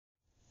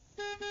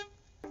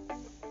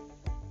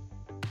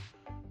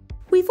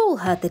We've all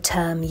heard the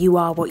term "you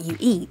are what you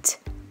eat,"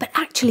 but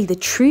actually the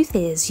truth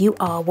is you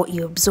are what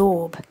you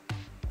absorb.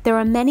 There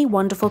are many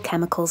wonderful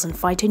chemicals and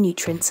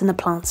phytonutrients in the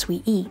plants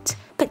we eat,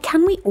 but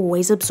can we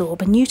always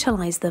absorb and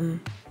utilise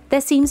them?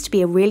 There seems to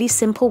be a really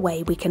simple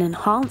way we can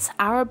enhance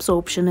our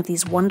absorption of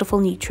these wonderful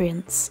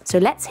nutrients. So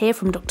let's hear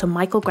from Dr.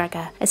 Michael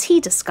Greger as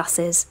he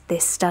discusses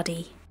this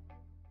study.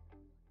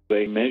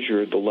 They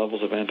measured the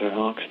levels of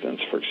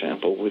antioxidants, for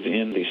example,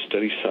 within the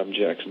study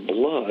subjects'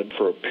 blood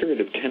for a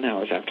period of 10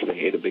 hours after they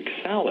ate a big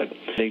salad.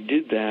 They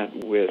did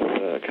that with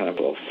kind of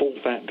a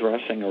full-fat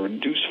dressing, a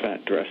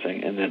reduced-fat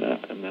dressing, and then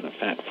a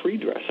fat-free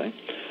dressing.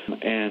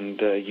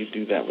 And you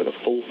do that with a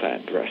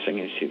full-fat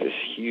dressing, and you see this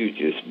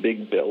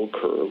big bell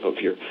curve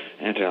of your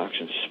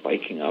antioxidants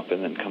spiking up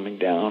and then coming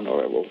down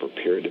over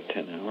a period of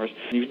 10 hours.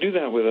 And you do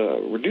that with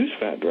a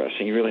reduced-fat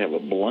dressing, you really have a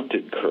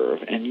blunted curve,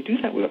 and you do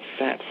that with a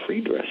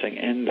fat-free dressing,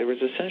 and there was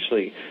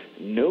essentially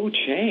no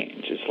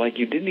change. It's like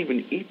you didn't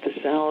even eat the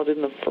salad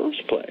in the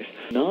first place.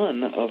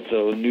 None of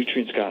those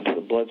nutrients got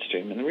into the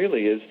bloodstream, and it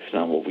really is, it's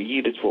not what we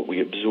eat, it's what we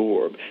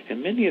absorb.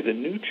 And many of the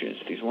nutrients,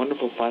 these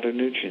wonderful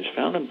phytonutrients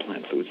found in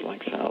plant foods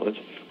like salads,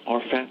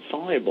 are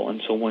fat-soluble,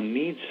 and so one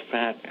needs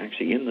fat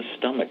actually in the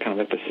stomach kind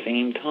of at the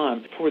same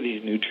time for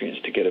these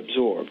nutrients to get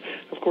absorbed.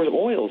 Of course,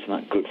 oil is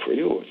not good for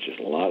you. It's just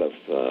a lot of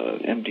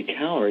empty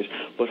calories,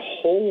 but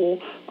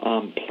whole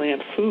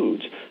plant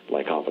foods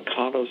like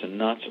avocados and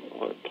nuts,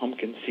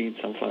 pumpkin seeds,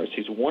 sunflower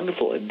seeds,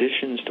 wonderful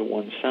additions to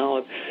one's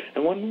salad,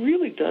 and one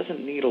really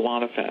doesn't need a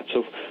lot of fat.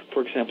 So,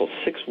 for example,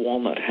 6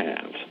 walnut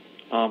halves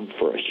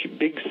for a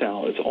big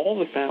salad is all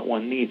the fat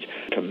one needs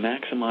to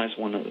maximize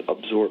one's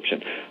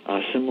absorption.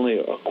 Similarly,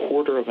 a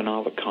quarter of an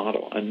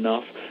avocado,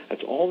 enough.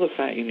 That's all the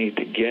fat you need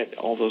to get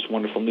all those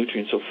wonderful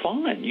nutrients. So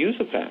fine, use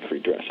a fat-free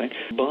dressing,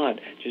 but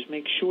just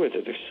make sure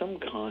that there's some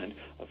kind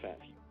of fat.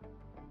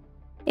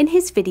 In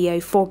his video,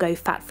 Forgo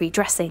Fat-Free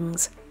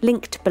Dressings,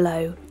 linked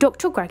below,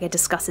 Dr. Greger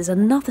discusses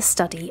another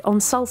study on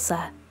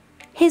salsa.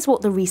 Here's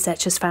what the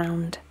researchers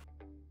found.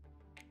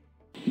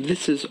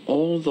 This is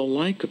all the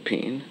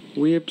lycopene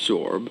we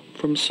absorb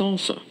from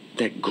salsa,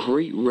 that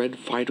great red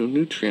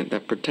phytonutrient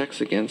that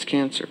protects against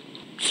cancer.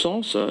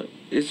 Salsa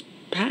is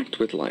packed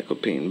with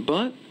lycopene,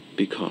 but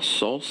because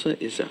salsa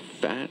is a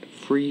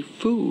fat-free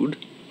food,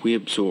 we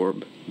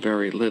absorb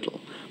very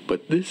little.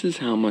 But this is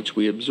how much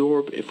we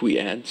absorb if we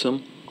add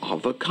some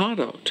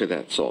avocado to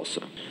that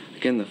salsa.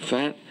 Again, the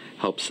fat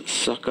helps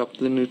suck up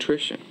the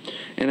nutrition.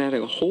 And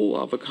adding a whole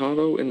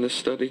avocado in this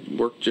study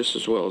worked just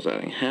as well as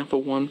adding half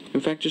of one. In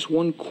fact, just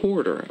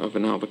 1/4 of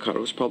an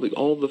avocado is probably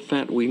all the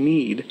fat we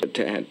need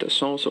to add to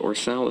salsa or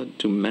salad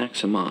to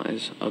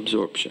maximize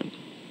absorption.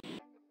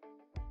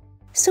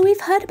 So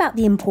we've heard about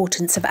the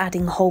importance of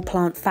adding whole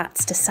plant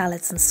fats to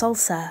salads and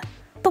salsa.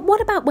 But what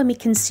about when we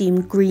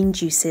consume green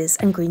juices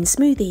and green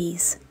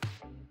smoothies?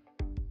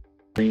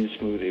 Green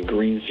smoothie,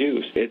 green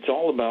juice. It's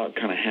all about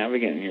kind of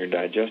having it in your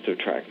digestive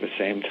tract at the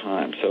same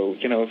time. So,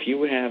 if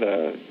you had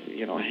a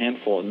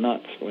handful of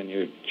nuts when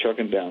you're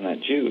chugging down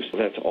that juice,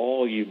 that's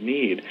all you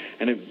need,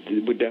 and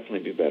it would definitely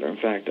be better. In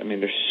fact,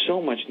 there's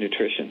so much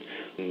nutrition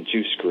in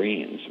juice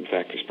greens. In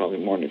fact, there's probably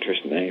more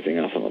nutrition than anything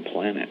else on the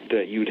planet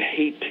that you'd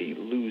hate to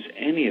lose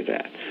any of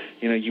that.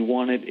 You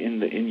want it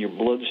in your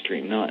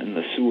bloodstream, not in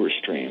the sewer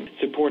stream.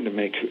 It's important to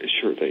make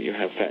sure that you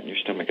have fat in your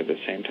stomach at the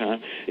same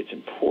time. It's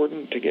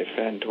important to get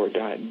fat into our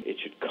diet. It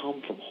should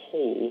come from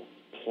whole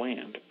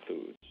plant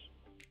foods.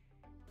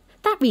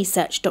 That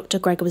research Dr.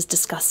 Greger was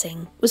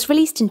discussing was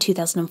released in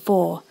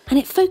 2004, and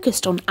it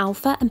focused on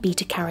alpha and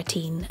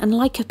beta-carotene and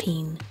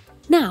lycopene.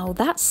 Now,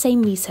 that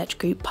same research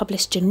group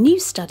published a new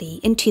study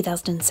in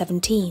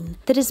 2017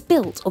 that is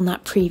built on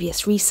that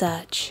previous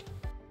research.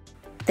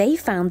 They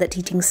found that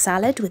eating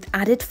salad with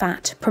added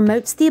fat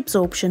promotes the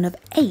absorption of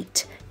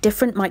 8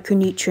 different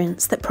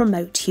micronutrients that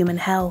promote human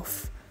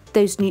health.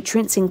 Those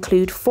nutrients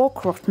include 4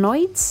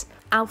 carotenoids,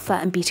 alpha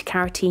and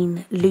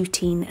beta-carotene,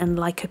 lutein and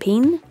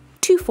lycopene,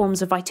 2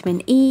 forms of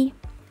vitamin E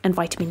and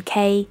vitamin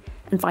K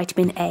and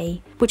vitamin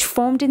A, which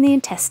formed in the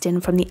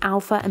intestine from the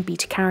alpha and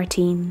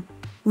beta-carotene.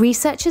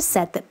 Researchers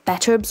said that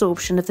better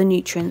absorption of the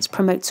nutrients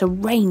promotes a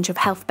range of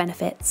health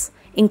benefits,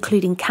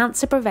 including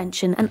cancer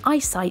prevention and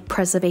eyesight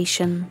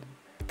preservation.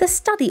 The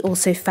study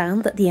also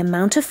found that the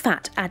amount of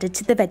fat added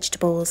to the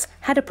vegetables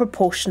had a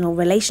proportional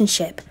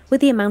relationship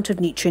with the amount of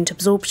nutrient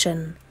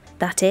absorption.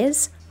 That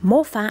is,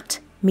 more fat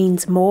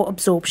means more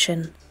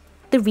absorption.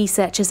 The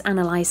researchers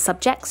analysed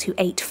subjects who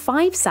ate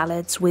 5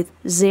 salads with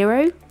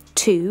 0,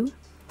 2,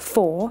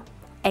 4,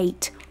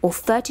 8 or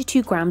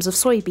 32 grams of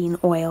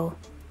soybean oil.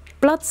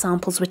 Blood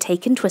samples were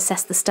taken to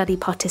assess the study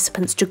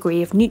participants'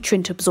 degree of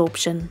nutrient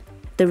absorption.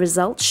 The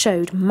results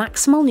showed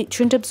maximal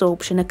nutrient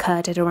absorption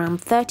occurred at around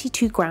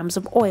 32 grams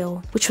of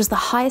oil, which was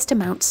the highest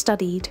amount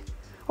studied,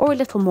 or a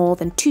little more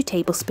than 2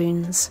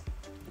 tablespoons.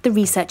 The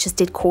researchers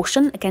did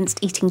caution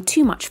against eating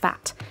too much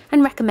fat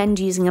and recommend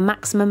using a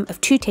maximum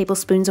of 2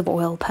 tablespoons of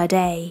oil per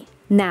day.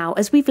 Now,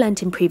 as we've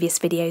learnt in previous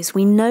videos,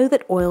 we know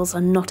that oils are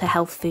not a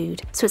health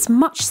food, so it's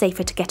much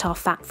safer to get our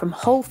fat from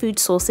whole food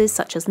sources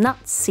such as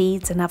nuts,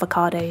 seeds and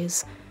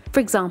avocados.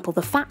 For example,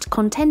 the fat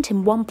content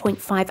in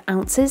 1.5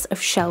 ounces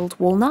of shelled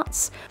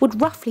walnuts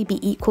would roughly be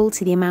equal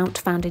to the amount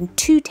found in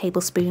 2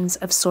 tablespoons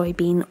of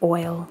soybean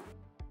oil.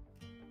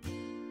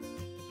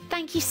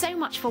 Thank you so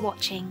much for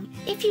watching.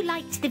 If you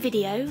liked the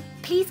video,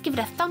 please give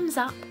it a thumbs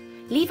up,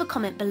 leave a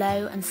comment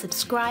below and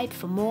subscribe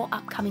for more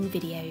upcoming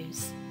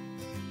videos.